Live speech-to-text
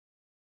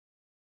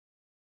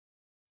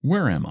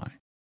Where Am I?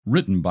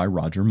 Written by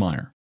Roger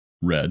Meyer.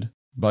 Read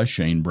by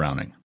Shane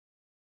Browning.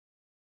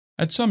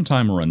 At some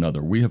time or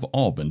another, we have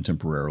all been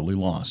temporarily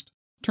lost,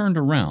 turned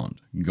around,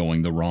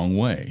 going the wrong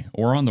way,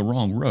 or on the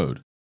wrong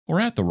road,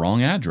 or at the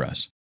wrong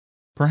address.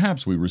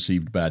 Perhaps we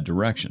received bad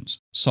directions,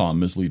 saw a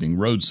misleading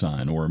road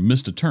sign, or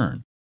missed a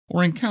turn,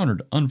 or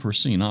encountered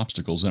unforeseen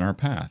obstacles in our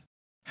path.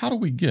 How do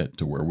we get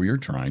to where we are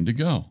trying to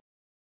go?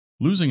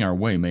 Losing our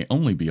way may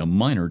only be a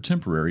minor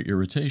temporary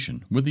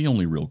irritation, with the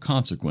only real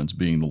consequence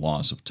being the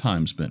loss of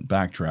time spent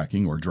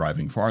backtracking or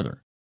driving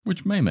farther,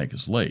 which may make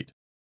us late.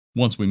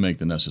 Once we make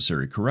the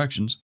necessary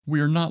corrections,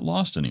 we are not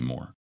lost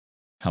anymore.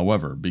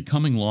 However,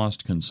 becoming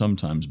lost can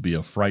sometimes be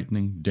a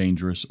frightening,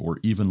 dangerous, or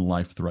even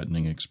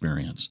life-threatening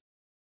experience.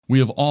 We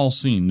have all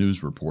seen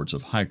news reports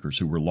of hikers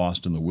who were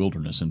lost in the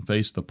wilderness and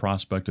faced the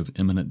prospect of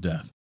imminent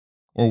death.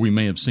 Or we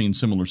may have seen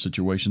similar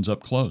situations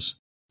up close.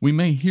 We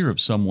may hear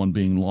of someone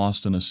being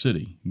lost in a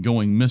city,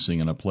 going missing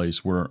in a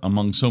place where,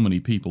 among so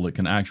many people, it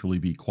can actually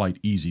be quite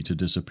easy to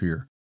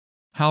disappear.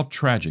 How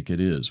tragic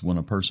it is when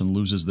a person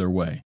loses their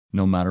way,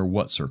 no matter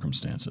what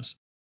circumstances.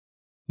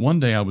 One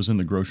day I was in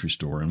the grocery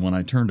store, and when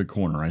I turned a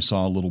corner, I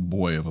saw a little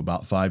boy of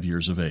about 5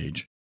 years of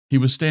age. He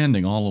was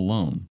standing all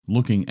alone,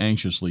 looking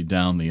anxiously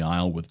down the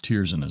aisle with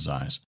tears in his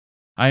eyes.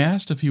 I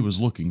asked if he was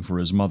looking for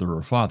his mother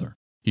or father.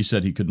 He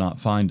said he could not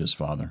find his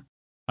father.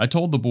 I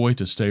told the boy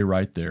to stay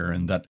right there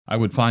and that I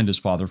would find his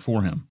father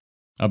for him.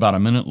 About a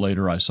minute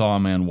later, I saw a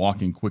man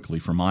walking quickly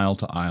from aisle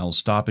to aisle,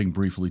 stopping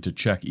briefly to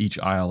check each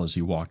aisle as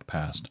he walked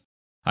past.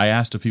 I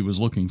asked if he was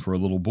looking for a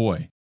little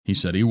boy. He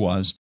said he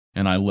was,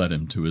 and I led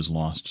him to his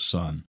lost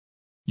son.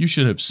 You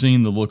should have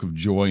seen the look of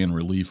joy and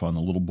relief on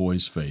the little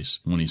boy's face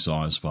when he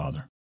saw his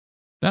father.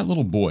 That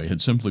little boy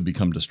had simply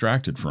become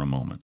distracted for a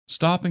moment,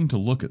 stopping to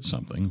look at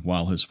something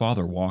while his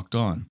father walked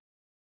on.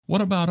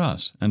 What about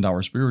us and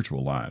our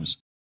spiritual lives?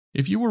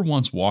 If you were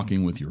once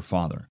walking with your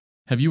Father,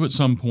 have you at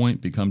some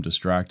point become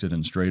distracted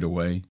and strayed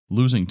away,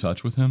 losing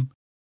touch with Him?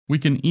 We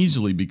can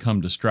easily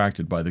become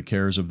distracted by the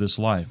cares of this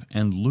life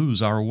and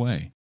lose our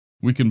way.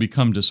 We can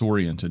become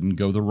disoriented and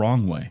go the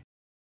wrong way.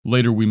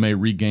 Later we may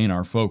regain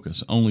our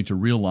focus only to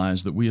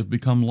realize that we have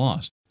become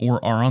lost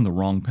or are on the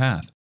wrong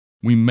path.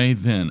 We may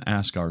then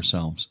ask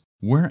ourselves,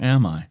 where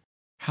am I?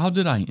 How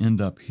did I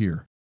end up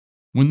here?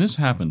 When this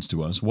happens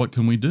to us, what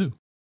can we do?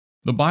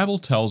 The Bible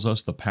tells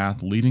us the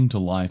path leading to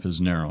life is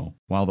narrow,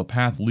 while the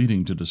path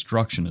leading to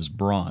destruction is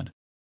broad.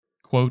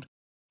 Quote,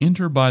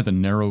 "Enter by the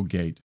narrow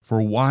gate,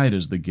 for wide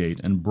is the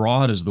gate and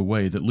broad is the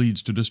way that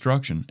leads to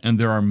destruction, and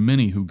there are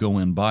many who go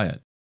in by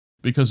it.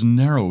 Because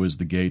narrow is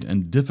the gate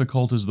and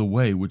difficult is the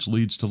way which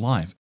leads to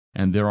life,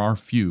 and there are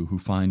few who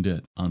find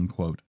it."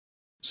 Unquote.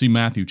 See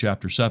Matthew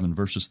chapter 7,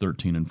 verses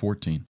 13 and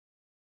 14.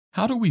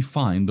 How do we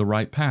find the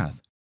right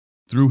path?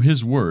 Through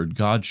His Word,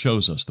 God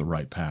shows us the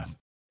right path.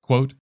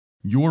 Quote,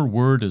 "Your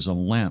word is a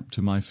lamp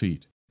to my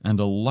feet and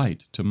a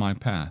light to my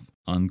path."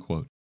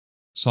 Unquote.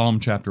 Psalm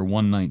chapter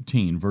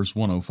 119, verse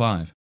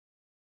 105.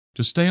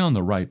 To stay on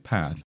the right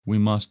path, we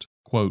must,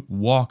 quote,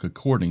 "walk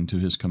according to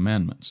His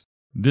commandments.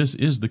 This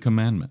is the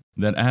commandment,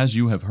 that as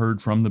you have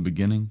heard from the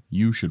beginning,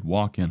 you should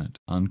walk in it."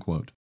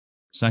 Unquote.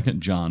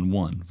 2 John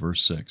 1,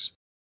 verse 6.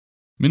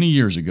 Many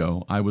years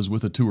ago, I was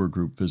with a tour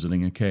group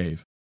visiting a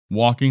cave,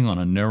 walking on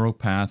a narrow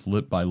path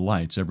lit by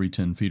lights every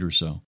 10 feet or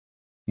so.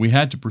 We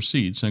had to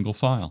proceed single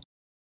file.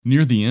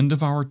 Near the end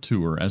of our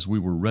tour, as we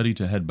were ready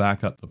to head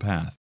back up the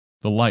path,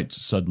 the lights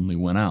suddenly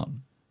went out.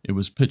 It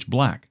was pitch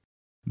black.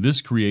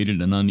 This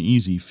created an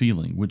uneasy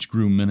feeling, which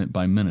grew minute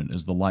by minute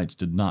as the lights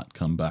did not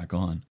come back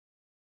on.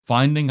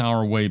 Finding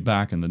our way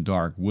back in the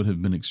dark would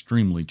have been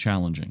extremely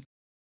challenging.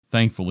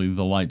 Thankfully,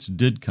 the lights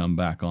did come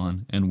back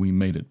on, and we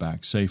made it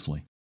back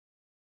safely.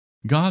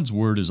 God's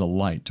Word is a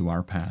light to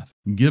our path,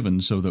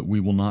 given so that we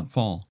will not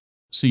fall.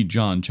 See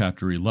John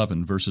chapter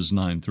 11, verses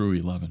 9 through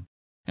 11,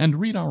 and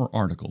read our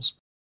articles.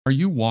 Are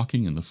you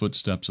walking in the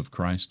footsteps of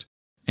Christ?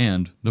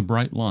 And The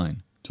Bright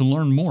Line, to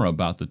learn more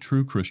about the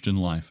true Christian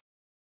life.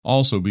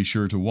 Also be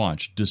sure to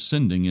watch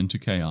Descending into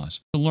Chaos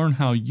to learn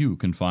how you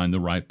can find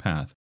the right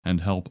path and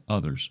help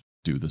others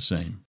do the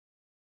same.